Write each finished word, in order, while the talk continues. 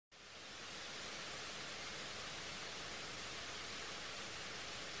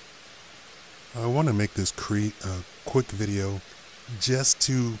I want to make this quick video just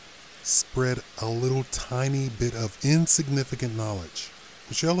to spread a little tiny bit of insignificant knowledge.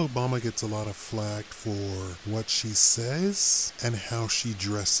 Michelle Obama gets a lot of flack for what she says and how she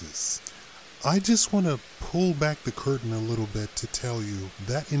dresses. I just want to pull back the curtain a little bit to tell you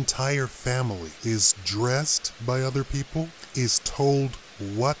that entire family is dressed by other people, is told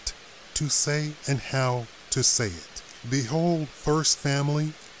what to say and how to say it. The whole First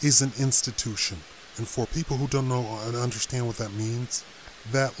Family is an institution. And for people who don't know and understand what that means,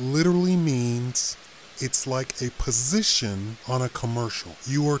 that literally means it's like a position on a commercial.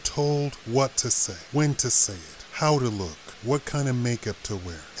 You are told what to say, when to say it, how to look, what kind of makeup to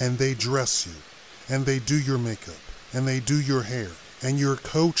wear. And they dress you, and they do your makeup, and they do your hair, and you're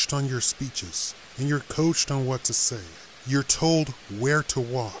coached on your speeches, and you're coached on what to say. You're told where to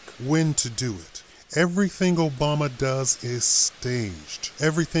walk, when to do it. Everything Obama does is staged.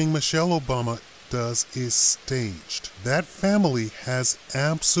 Everything Michelle Obama does is staged. That family has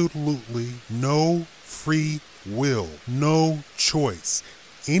absolutely no free will, no choice.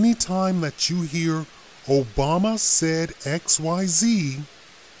 Anytime that you hear Obama said XYZ,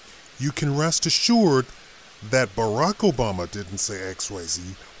 you can rest assured that Barack Obama didn't say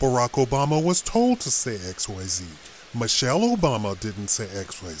XYZ. Barack Obama was told to say XYZ. Michelle Obama didn't say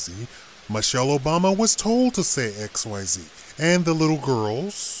XYZ. Michelle Obama was told to say XYZ. And the little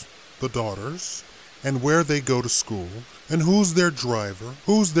girls, the daughters, and where they go to school, and who's their driver,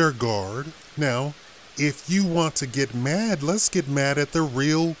 who's their guard. Now, if you want to get mad, let's get mad at the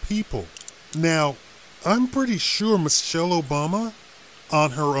real people. Now, I'm pretty sure Michelle Obama,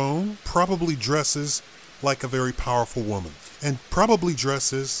 on her own, probably dresses like a very powerful woman, and probably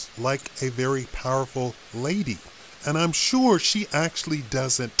dresses like a very powerful lady. And I'm sure she actually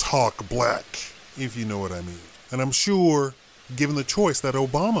doesn't talk black, if you know what I mean. And I'm sure, given the choice, that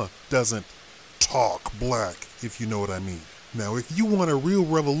Obama doesn't talk black, if you know what I mean. Now, if you want a real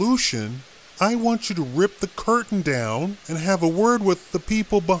revolution, I want you to rip the curtain down and have a word with the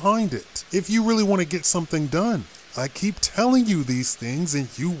people behind it. If you really want to get something done. I keep telling you these things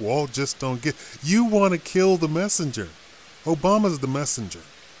and you all just don't get. You want to kill the messenger. Obama's the messenger.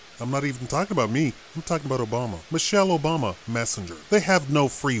 I'm not even talking about me. I'm talking about Obama. Michelle Obama, messenger. They have no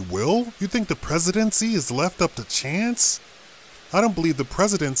free will? You think the presidency is left up to chance? I don't believe the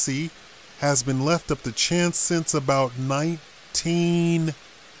presidency has been left up to chance since about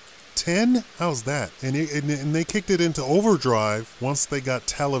 1910? How's that? And they kicked it into overdrive once they got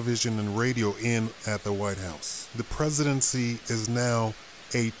television and radio in at the White House. The presidency is now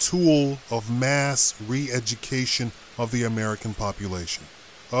a tool of mass re-education of the American population.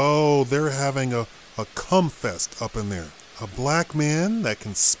 Oh, they're having a cum fest up in there. A black man that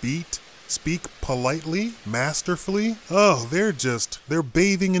can speak politely, masterfully. Oh, they're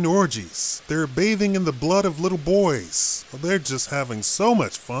bathing in orgies. They're bathing in the blood of little boys. Well, they're just having so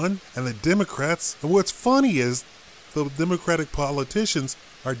much fun. And the Democrats, and what's funny is the Democratic politicians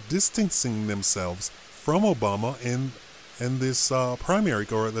are distancing themselves from Obama in this primary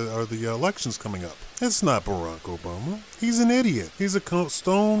or the elections coming up. It's not Barack Obama. He's an idiot. He's a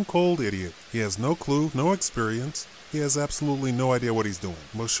stone cold idiot. He has no clue, no experience. He has absolutely no idea what he's doing.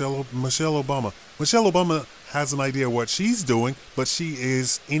 Michelle Obama has an idea what she's doing, but she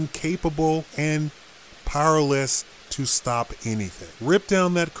is incapable and powerless to stop anything. Rip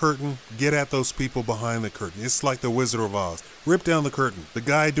down that curtain, get at those people behind the curtain. It's like the Wizard of Oz. Rip down the curtain. The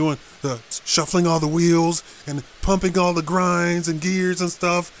guy doing the shuffling all the wheels and pumping all the grinds and gears and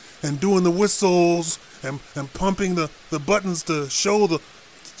stuff and doing the whistles and pumping the buttons to show the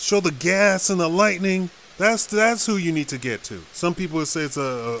gas and the lightning. That's who you need to get to. Some people would say it's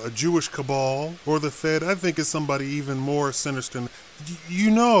a Jewish cabal or the Fed. I think it's somebody even more sinister. You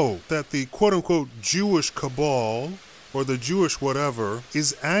know that the quote-unquote Jewish cabal or the Jewish whatever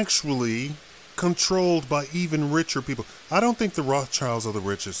is actually controlled by even richer people. I don't think the Rothschilds are the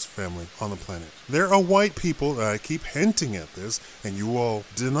richest family on the planet. There are white people, and I keep hinting at this, and you all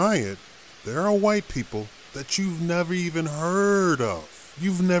deny it. There are white people that you've never even heard of.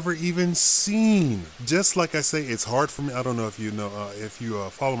 You've never even seen. Just like I say, it's hard for me. I don't know if you know, if you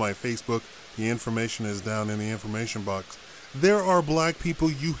follow my Facebook, the information is down in the information box. There are black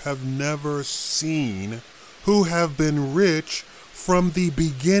people you have never seen who have been rich from the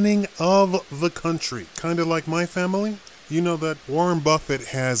beginning of the country. Kind of like my family. You know that Warren Buffett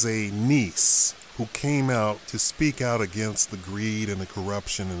has a niece who came out to speak out against the greed and the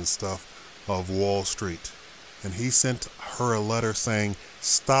corruption and stuff of Wall Street. And he sent her a letter saying,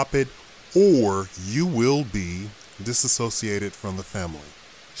 stop it or you will be disassociated from the family.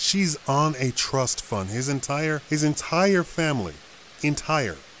 She's on a trust fund. His entire family,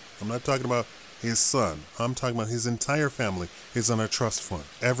 I'm not talking about his son, I'm talking about his entire family, is on a trust fund.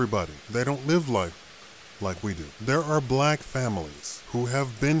 Everybody. They don't live like we do. There are black families who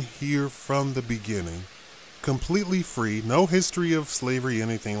have been here from the beginning, completely free, no history of slavery,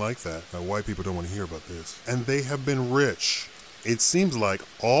 anything like that. Now, white people don't want to hear about this. And they have been rich. It seems like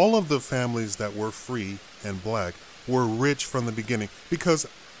all of the families that were free and black were rich from the beginning because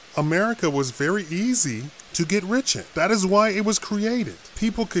America was very easy to get rich in. That is why it was created.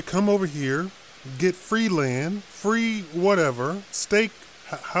 People could come over here, get free land, free whatever, stake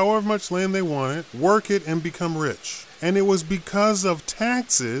however much land they wanted, work it, and become rich. And it was because of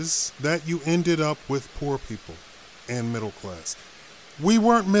taxes that you ended up with poor people and middle class. We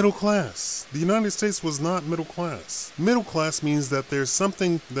weren't middle class. The United States was not middle class. Middle class means that there's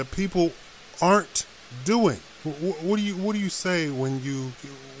something that people aren't doing. What do you say when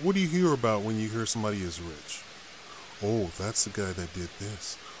what do you hear about when you hear somebody is rich? Oh, that's the guy that did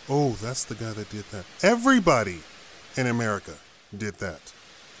this. Oh, that's the guy that did that. Everybody in America did that.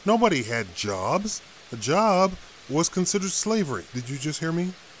 Nobody had jobs. A job was considered slavery. Did you just hear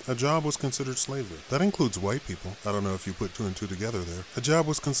me? A job was considered slavery. That includes white people. I don't know if you put two and two together there. A job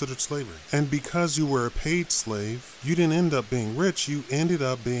was considered slavery. And because you were a paid slave, you didn't end up being rich. You ended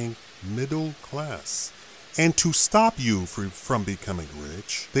up being middle class. And to stop you from becoming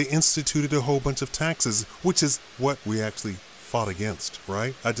rich, they instituted a whole bunch of taxes, which is what we actually fought against,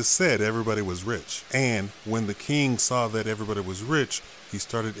 right? I just said everybody was rich. And when the king saw that everybody was rich, he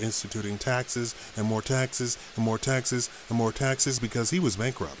started instituting taxes and more taxes and more taxes and more taxes because he was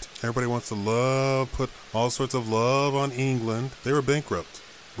bankrupt. Everybody wants to put all sorts of love on England. They were bankrupt,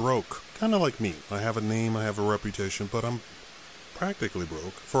 broke, kind of like me. I have a name, I have a reputation, but I'm practically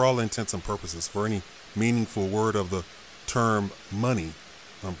broke for all intents and purposes. For any meaningful word of the term money,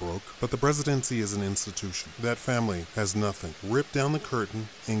 I'm broke. But the presidency is an institution. That family has nothing. Rip down the curtain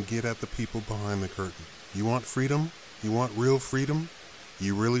and get at the people behind the curtain. You want freedom? You want real freedom?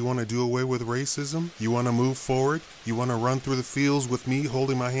 You really want to do away with racism? You want to move forward? You want to run through the fields with me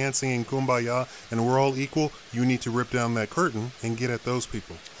holding my hand singing Kumbaya and we're all equal? You need to rip down that curtain and get at those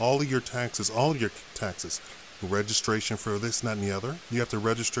people. All of your taxes, registration for this, that, and the other. You have to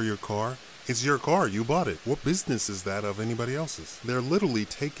register your car. It's your car. You bought it. What business is that of anybody else's? They're literally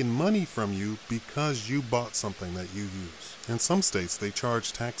taking money from you because you bought something that you use. In some states, they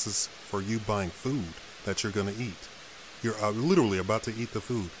charge taxes for you buying food that you're going to eat. You're literally about to eat the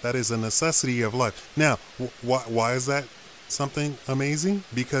food. That is a necessity of life. Now, why is that something amazing?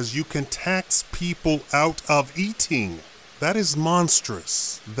 Because you can tax people out of eating. That is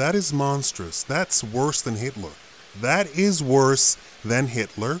monstrous. That is monstrous. That's worse than Hitler. That is worse than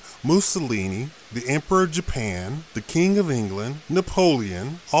Hitler, Mussolini, the Emperor of Japan, the King of England,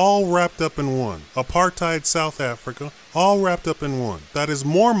 Napoleon, all wrapped up in one. Apartheid South Africa, all wrapped up in one. That is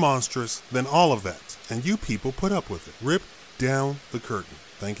more monstrous than all of that. And you people put up with it. Rip down the curtain.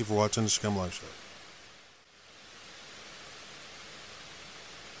 Thank you for watching the Shicum Live Show.